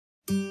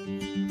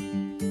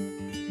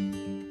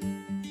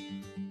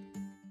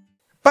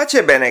Pace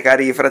e bene,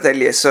 cari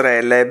fratelli e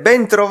sorelle,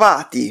 ben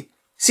trovati!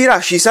 Si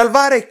lasci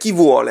salvare chi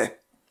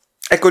vuole.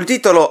 Ecco il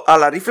titolo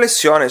alla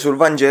riflessione sul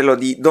Vangelo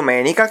di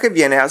domenica che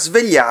viene a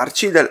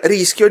svegliarci dal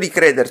rischio di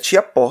crederci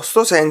a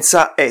posto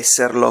senza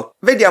esserlo.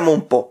 Vediamo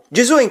un po'.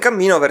 Gesù è in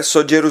cammino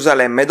verso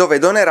Gerusalemme dove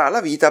donerà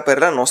la vita per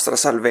la nostra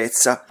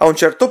salvezza. A un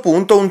certo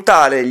punto un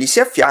tale gli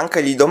si affianca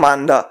e gli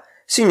domanda: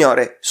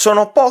 Signore,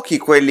 sono pochi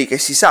quelli che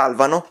si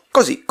salvano?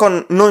 Così,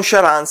 con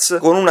nonchalance,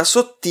 con una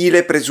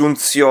sottile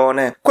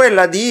presunzione,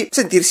 quella di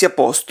sentirsi a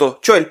posto,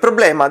 cioè il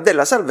problema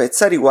della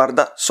salvezza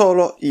riguarda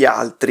solo gli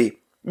altri.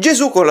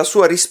 Gesù con la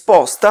sua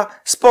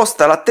risposta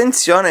sposta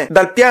l'attenzione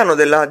dal piano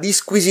della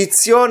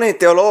disquisizione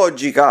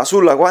teologica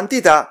sulla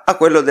quantità a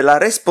quello della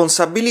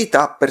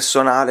responsabilità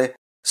personale.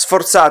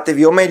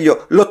 Sforzatevi, o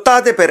meglio,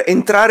 lottate per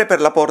entrare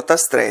per la porta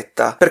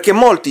stretta, perché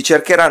molti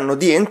cercheranno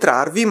di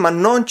entrarvi ma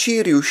non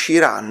ci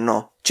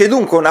riusciranno. C'è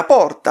dunque una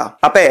porta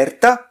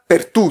aperta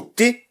per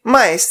tutti,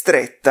 ma è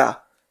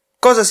stretta.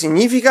 Cosa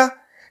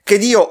significa? Che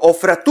Dio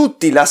offre a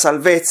tutti la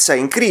salvezza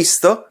in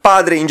Cristo,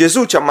 Padre in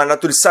Gesù ci ha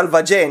mandato il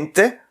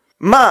salvagente,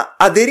 ma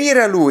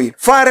aderire a Lui,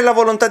 fare la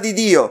volontà di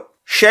Dio,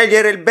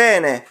 scegliere il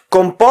bene,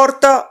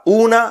 comporta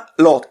una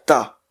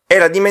lotta. È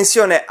la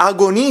dimensione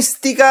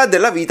agonistica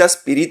della vita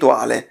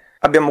spirituale.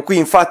 Abbiamo qui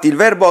infatti il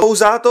verbo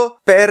usato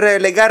per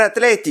le gare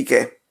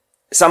atletiche.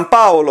 San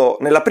Paolo,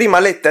 nella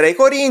prima lettera ai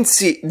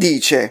Corinzi,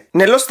 dice: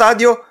 nello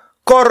stadio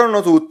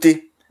corrono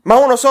tutti, ma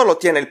uno solo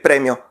ottiene il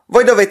premio.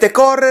 Voi dovete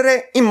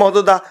correre in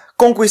modo da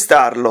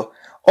conquistarlo.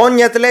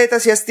 Ogni atleta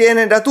si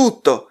astiene da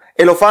tutto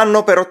e lo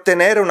fanno per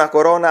ottenere una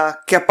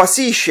corona che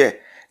appassisce,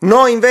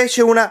 noi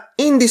invece una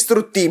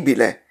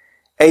indistruttibile.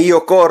 E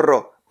io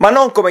corro, ma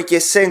non come chi è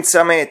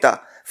senza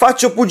meta.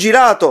 Faccio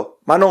pugilato,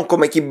 ma non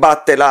come chi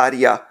batte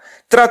l'aria.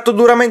 Tratto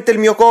duramente il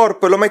mio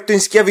corpo e lo metto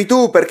in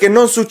schiavitù perché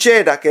non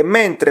succeda che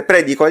mentre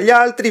predico agli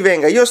altri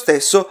venga io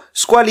stesso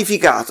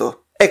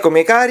squalificato. Ecco,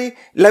 miei cari,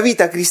 la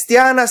vita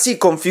cristiana si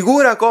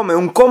configura come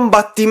un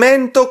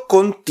combattimento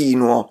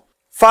continuo.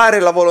 Fare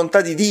la volontà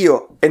di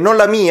Dio e non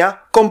la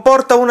mia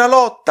comporta una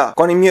lotta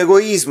con il mio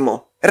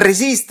egoismo.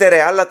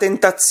 Resistere alla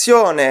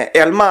tentazione e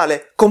al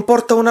male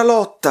comporta una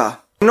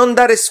lotta. Non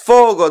dare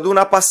sfogo ad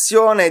una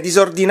passione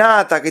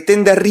disordinata che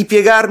tende a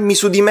ripiegarmi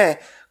su di me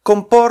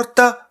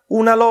comporta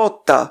una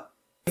lotta.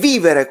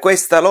 Vivere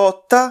questa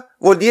lotta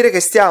vuol dire che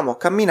stiamo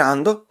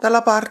camminando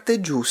dalla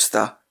parte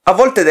giusta. A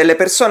volte delle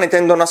persone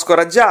tendono a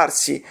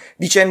scoraggiarsi,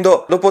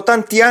 dicendo: dopo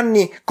tanti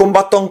anni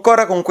combatto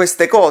ancora con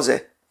queste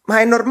cose. Ma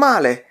è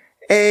normale,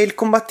 è il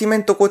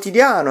combattimento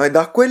quotidiano e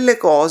da quelle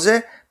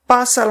cose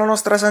passa la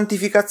nostra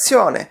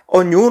santificazione.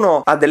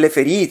 Ognuno ha delle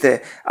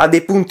ferite, ha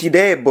dei punti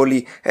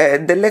deboli,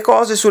 delle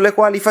cose sulle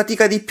quali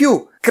fatica di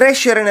più.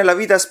 Crescere nella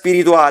vita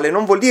spirituale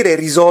non vuol dire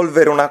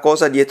risolvere una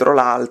cosa dietro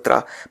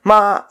l'altra,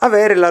 ma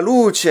avere la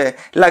luce,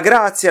 la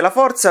grazia e la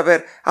forza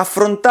per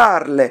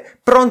affrontarle,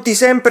 pronti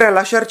sempre a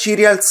lasciarci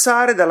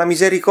rialzare dalla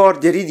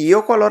misericordia di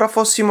Dio qualora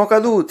fossimo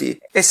caduti.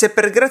 E se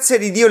per grazia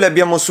di Dio le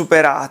abbiamo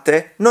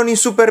superate, non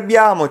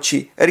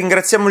insuperbiamoci,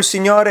 ringraziamo il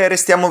Signore e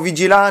restiamo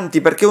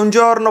vigilanti perché un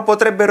giorno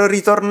potrebbero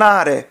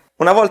ritornare.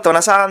 Una volta una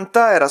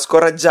santa era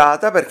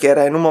scoraggiata perché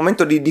era in un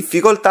momento di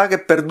difficoltà che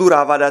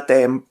perdurava da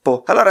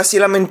tempo. Allora si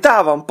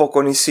lamentava un po'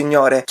 con il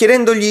Signore,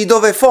 chiedendogli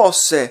dove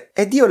fosse,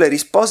 e Dio le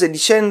rispose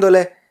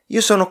dicendole: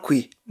 io sono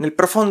qui, nel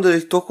profondo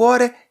del tuo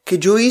cuore, che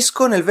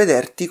gioisco nel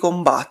vederti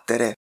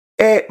combattere.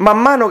 E man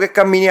mano che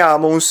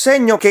camminiamo, un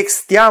segno che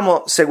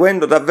stiamo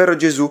seguendo davvero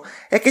Gesù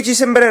è che ci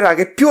sembrerà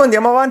che più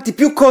andiamo avanti,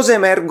 più cose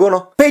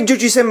emergono, peggio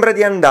ci sembra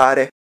di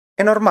andare.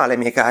 È normale,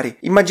 miei cari.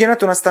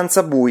 Immaginate una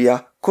stanza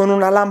buia, con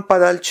una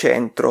lampada al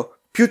centro.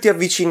 Più ti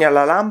avvicini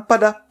alla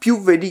lampada,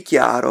 più vedi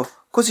chiaro.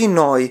 Così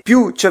noi,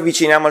 più ci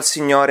avviciniamo al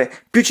Signore,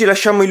 più ci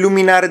lasciamo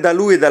illuminare da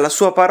Lui e dalla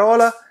Sua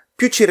parola,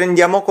 più ci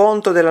rendiamo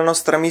conto della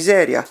nostra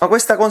miseria. Ma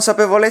questa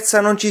consapevolezza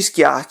non ci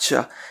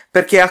schiaccia,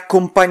 perché è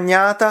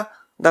accompagnata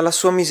dalla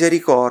Sua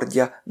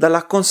misericordia,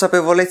 dalla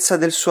consapevolezza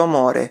del Suo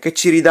amore, che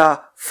ci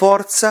ridà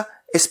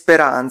forza e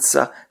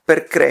speranza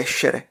per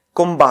crescere,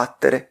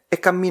 combattere e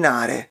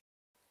camminare.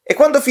 E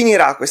quando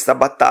finirà questa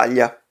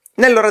battaglia?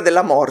 Nell'ora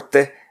della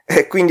morte.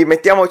 Quindi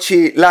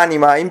mettiamoci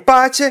l'anima in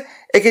pace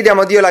e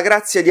chiediamo a Dio la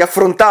grazia di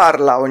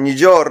affrontarla ogni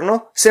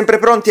giorno, sempre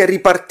pronti a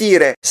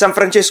ripartire. San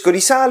Francesco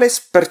di Sales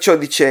perciò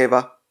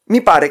diceva: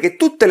 mi pare che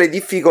tutte le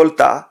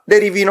difficoltà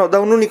derivino da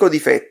un unico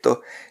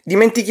difetto.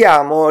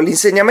 Dimentichiamo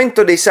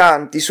l'insegnamento dei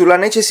santi sulla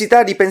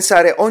necessità di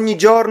pensare ogni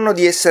giorno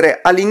di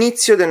essere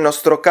all'inizio del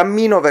nostro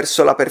cammino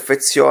verso la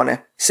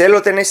perfezione. Se lo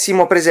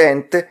tenessimo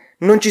presente,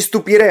 non ci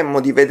stupiremmo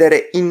di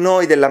vedere in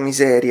noi della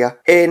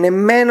miseria e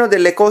nemmeno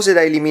delle cose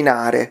da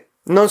eliminare.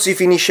 Non si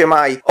finisce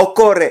mai,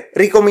 occorre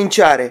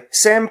ricominciare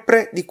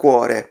sempre di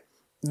cuore.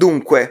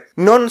 Dunque,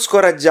 non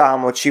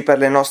scoraggiamoci per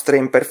le nostre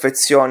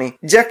imperfezioni,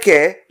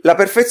 giacché la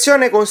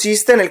perfezione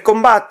consiste nel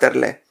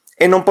combatterle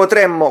e non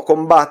potremmo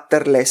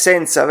combatterle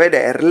senza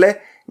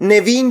vederle,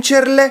 né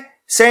vincerle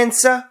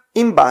senza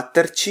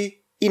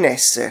imbatterci in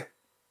esse.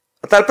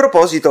 A tal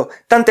proposito,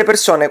 tante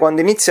persone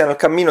quando iniziano il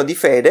cammino di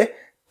fede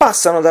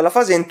passano dalla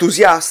fase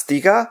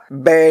entusiastica,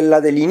 bella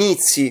degli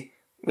inizi,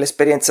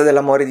 l'esperienza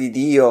dell'amore di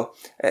Dio,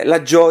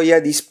 la gioia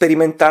di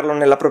sperimentarlo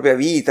nella propria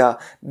vita,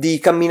 di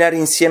camminare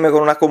insieme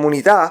con una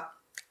comunità,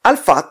 al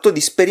fatto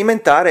di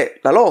sperimentare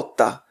la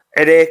lotta.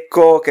 Ed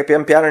ecco che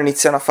pian piano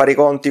iniziano a fare i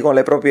conti con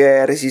le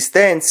proprie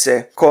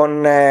resistenze,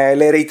 con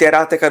le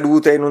reiterate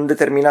cadute in un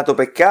determinato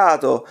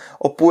peccato,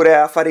 oppure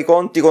a fare i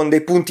conti con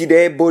dei punti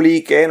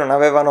deboli che non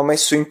avevano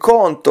messo in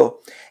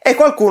conto. E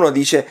qualcuno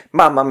dice: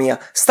 mamma mia,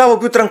 stavo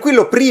più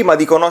tranquillo prima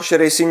di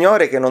conoscere il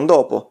Signore che non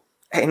dopo.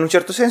 E in un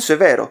certo senso è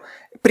vero,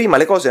 prima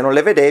le cose non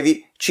le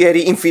vedevi, ci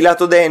eri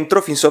infilato dentro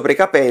fin sopra i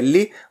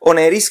capelli, o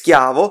ne eri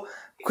schiavo,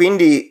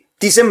 quindi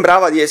ti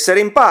sembrava di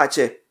essere in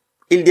pace.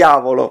 Il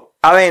diavolo,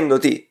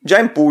 avendoti già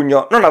in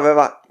pugno, non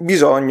aveva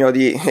bisogno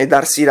di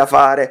darsi da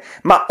fare,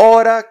 ma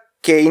ora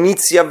che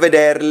inizi a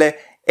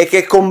vederle e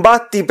che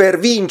combatti per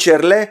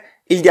vincerle,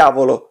 il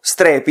diavolo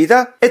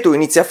strepita e tu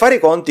inizi a fare i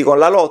conti con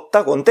la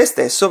lotta con te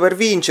stesso per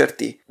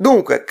vincerti.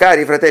 Dunque,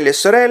 cari fratelli e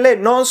sorelle,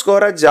 non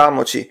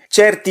scoraggiamoci,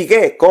 certi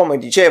che, come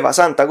diceva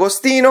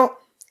Sant'Agostino,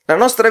 la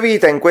nostra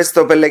vita in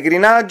questo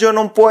pellegrinaggio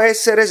non può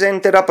essere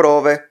esente da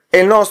prove e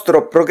il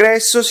nostro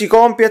progresso si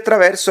compie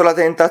attraverso la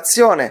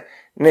tentazione.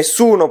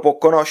 Nessuno può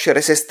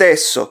conoscere se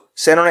stesso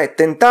se non è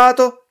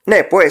tentato,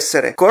 né può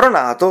essere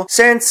coronato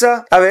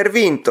senza aver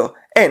vinto,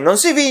 e non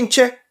si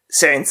vince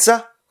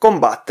senza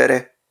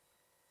combattere.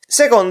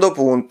 Secondo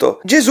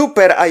punto, Gesù,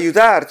 per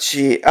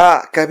aiutarci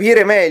a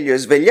capire meglio e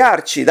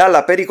svegliarci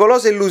dalla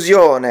pericolosa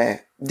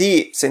illusione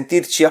di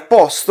sentirci a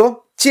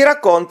posto, ci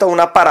racconta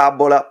una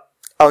parabola.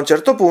 A un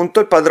certo punto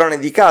il padrone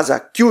di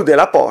casa chiude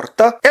la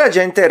porta e la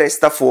gente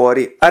resta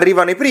fuori.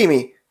 Arrivano i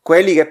primi,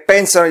 quelli che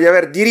pensano di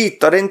aver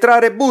diritto ad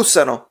entrare e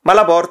bussano, ma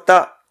la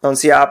porta non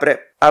si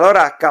apre.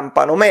 Allora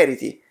accampano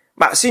meriti.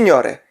 Ma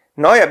signore,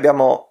 noi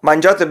abbiamo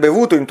mangiato e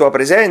bevuto in tua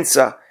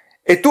presenza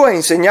e tu hai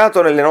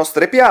insegnato nelle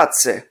nostre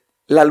piazze.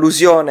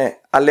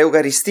 L'allusione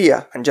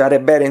all'Eucaristia, mangiare e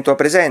bere in tua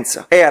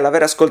presenza, e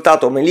all'aver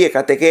ascoltato omelie e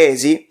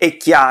catechesi è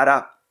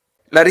chiara.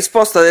 La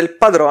risposta del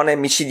padrone è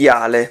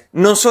micidiale.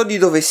 Non so di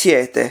dove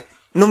siete.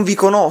 Non vi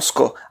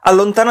conosco,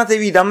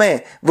 allontanatevi da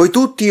me, voi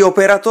tutti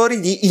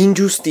operatori di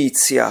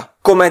ingiustizia.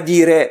 Come a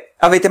dire,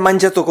 avete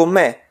mangiato con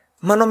me,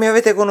 ma non mi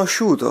avete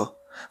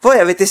conosciuto. Voi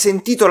avete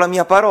sentito la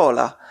mia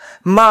parola,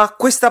 ma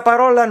questa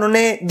parola non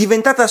è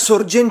diventata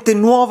sorgente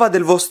nuova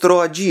del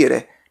vostro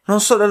agire. Non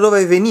so da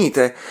dove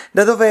venite,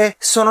 da dove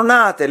sono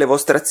nate le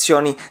vostre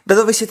azioni, da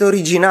dove siete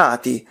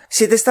originati.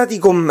 Siete stati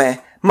con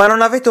me, ma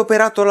non avete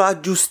operato la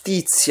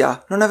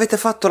giustizia, non avete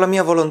fatto la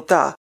mia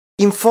volontà.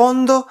 In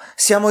fondo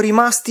siamo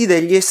rimasti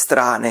degli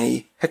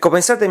estranei. Ecco,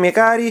 pensate, miei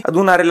cari, ad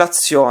una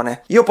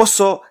relazione. Io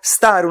posso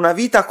stare una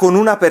vita con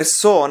una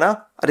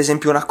persona, ad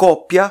esempio una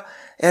coppia,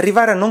 e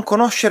arrivare a non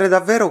conoscere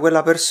davvero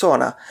quella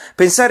persona.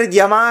 Pensare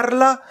di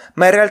amarla,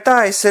 ma in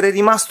realtà essere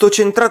rimasto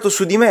centrato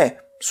su di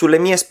me, sulle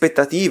mie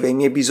aspettative, i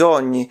miei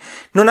bisogni.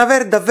 Non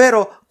aver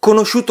davvero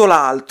conosciuto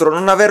l'altro,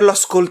 non averlo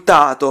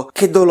ascoltato.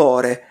 Che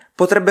dolore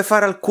potrebbe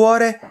fare al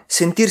cuore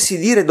sentirsi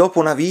dire dopo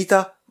una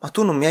vita: ma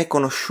tu non mi hai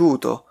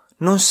conosciuto.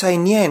 Non sai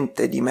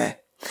niente di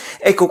me.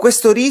 Ecco,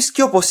 questo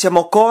rischio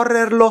possiamo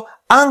correrlo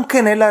anche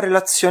nella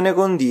relazione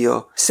con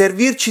Dio.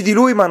 Servirci di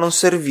Lui ma non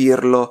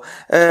servirlo.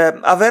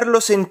 Averlo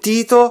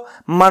sentito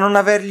ma non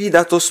avergli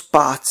dato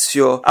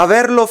spazio.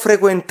 Averlo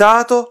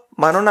frequentato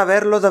ma non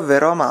averlo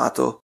davvero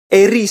amato. È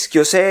il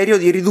rischio serio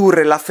di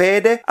ridurre la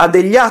fede a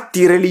degli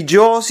atti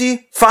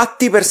religiosi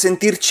fatti per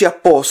sentirci a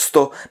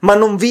posto, ma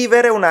non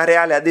vivere una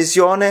reale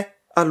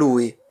adesione a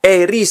Lui. È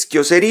il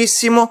rischio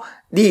serissimo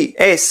di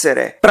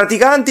essere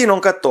praticanti non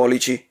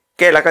cattolici,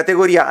 che è la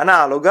categoria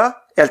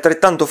analoga e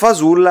altrettanto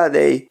fasulla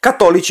dei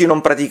cattolici non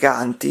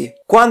praticanti.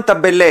 Quanta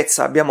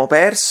bellezza abbiamo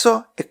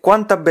perso e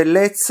quanta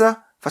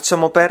bellezza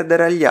facciamo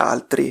perdere agli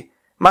altri.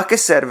 Ma a che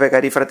serve,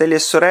 cari fratelli e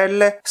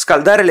sorelle,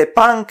 scaldare le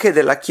panche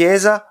della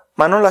Chiesa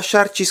ma non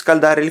lasciarci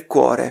scaldare il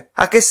cuore?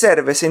 A che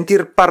serve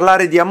sentir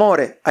parlare di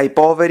amore ai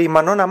poveri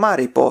ma non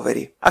amare i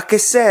poveri? A che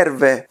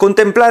serve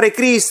contemplare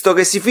Cristo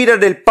che si fida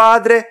del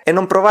Padre e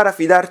non provare a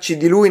fidarci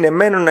di Lui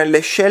nemmeno nelle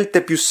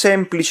scelte più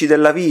semplici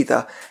della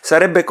vita?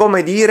 Sarebbe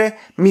come dire: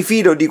 mi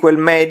fido di quel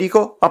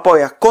medico, ma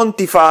poi a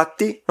conti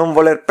fatti non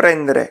voler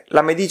prendere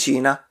la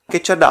medicina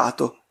che ci ha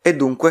dato e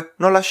dunque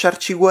non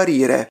lasciarci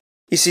guarire.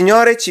 Il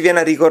Signore ci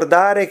viene a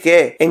ricordare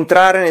che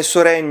entrare nel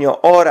suo regno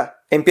ora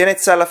e in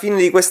pienezza alla fine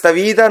di questa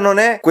vita non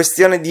è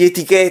questione di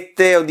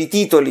etichette o di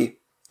titoli.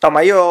 No, ma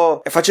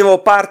io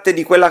facevo parte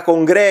di quella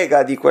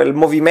congrega, di quel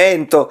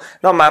movimento.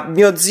 No, ma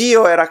mio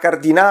zio era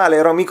cardinale,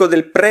 ero amico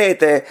del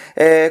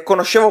prete,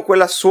 conoscevo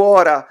quella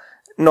suora.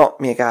 No,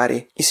 miei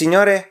cari, il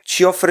Signore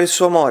ci offre il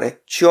suo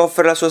amore, ci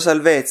offre la sua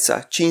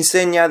salvezza, ci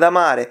insegna ad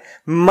amare,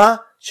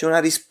 ma c'è una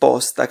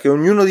risposta che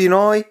ognuno di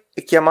noi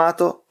è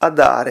chiamato a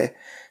dare.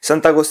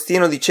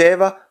 Sant'Agostino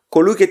diceva: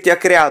 colui che ti ha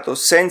creato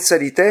senza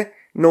di te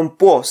non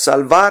può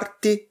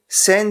salvarti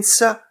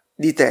senza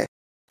di te.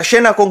 La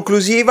scena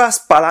conclusiva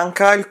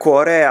spalanca il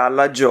cuore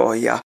alla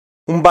gioia.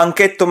 un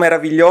banchetto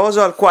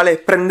meraviglioso al quale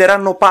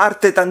prenderanno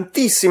parte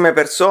tantissime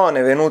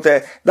persone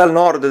venute dal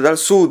nord, dal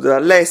sud,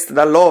 dall'est,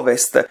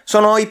 dall'ovest.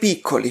 Sono i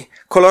piccoli,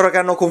 coloro che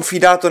hanno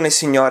confidato nel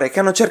Signore, che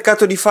hanno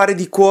cercato di fare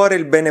di cuore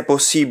il bene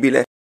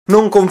possibile,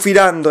 non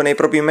confidando nei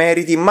propri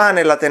meriti, ma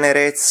nella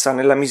tenerezza,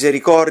 nella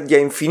misericordia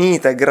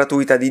infinita e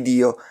gratuita di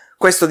Dio.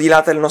 Questo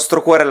dilata il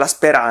nostro cuore alla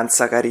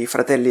speranza, cari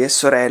fratelli e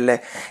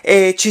sorelle,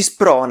 e ci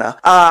sprona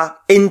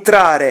a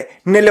entrare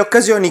nelle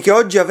occasioni che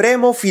oggi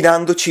avremo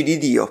fidandoci di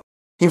Dio.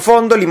 In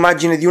fondo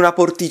l'immagine di una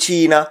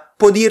porticina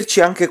può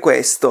dirci anche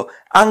questo.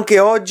 Anche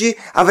oggi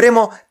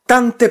avremo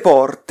tante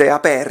porte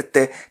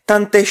aperte,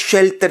 tante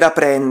scelte da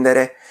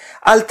prendere.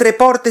 Altre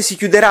porte si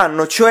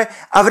chiuderanno, cioè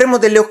avremo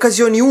delle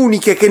occasioni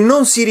uniche che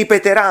non si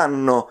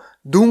ripeteranno.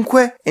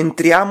 Dunque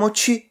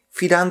entriamoci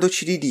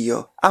fidandoci di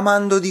Dio,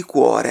 amando di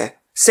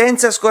cuore,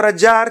 senza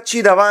scoraggiarci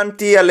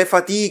davanti alle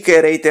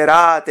fatiche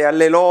reiterate,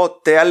 alle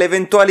lotte, alle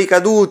eventuali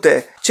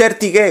cadute,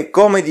 certi che,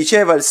 come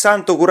diceva il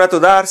santo curato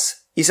d'Ars,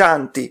 i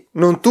santi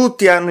non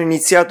tutti hanno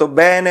iniziato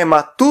bene,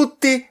 ma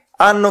tutti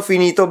hanno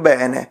finito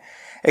bene,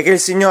 e che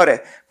il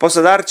Signore possa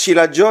darci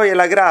la gioia e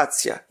la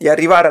grazia di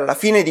arrivare alla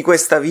fine di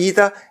questa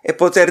vita e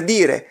poter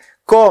dire,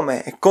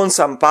 come con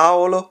San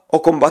Paolo: ho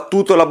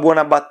combattuto la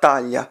buona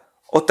battaglia,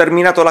 ho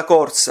terminato la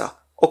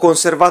corsa, ho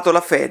conservato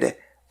la fede.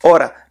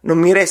 Ora non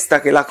mi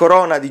resta che la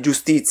corona di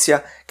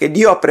giustizia che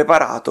Dio ha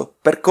preparato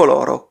per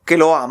coloro che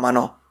lo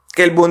amano.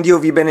 Che il buon Dio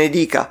vi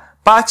benedica.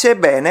 Pace e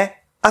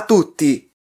bene a tutti!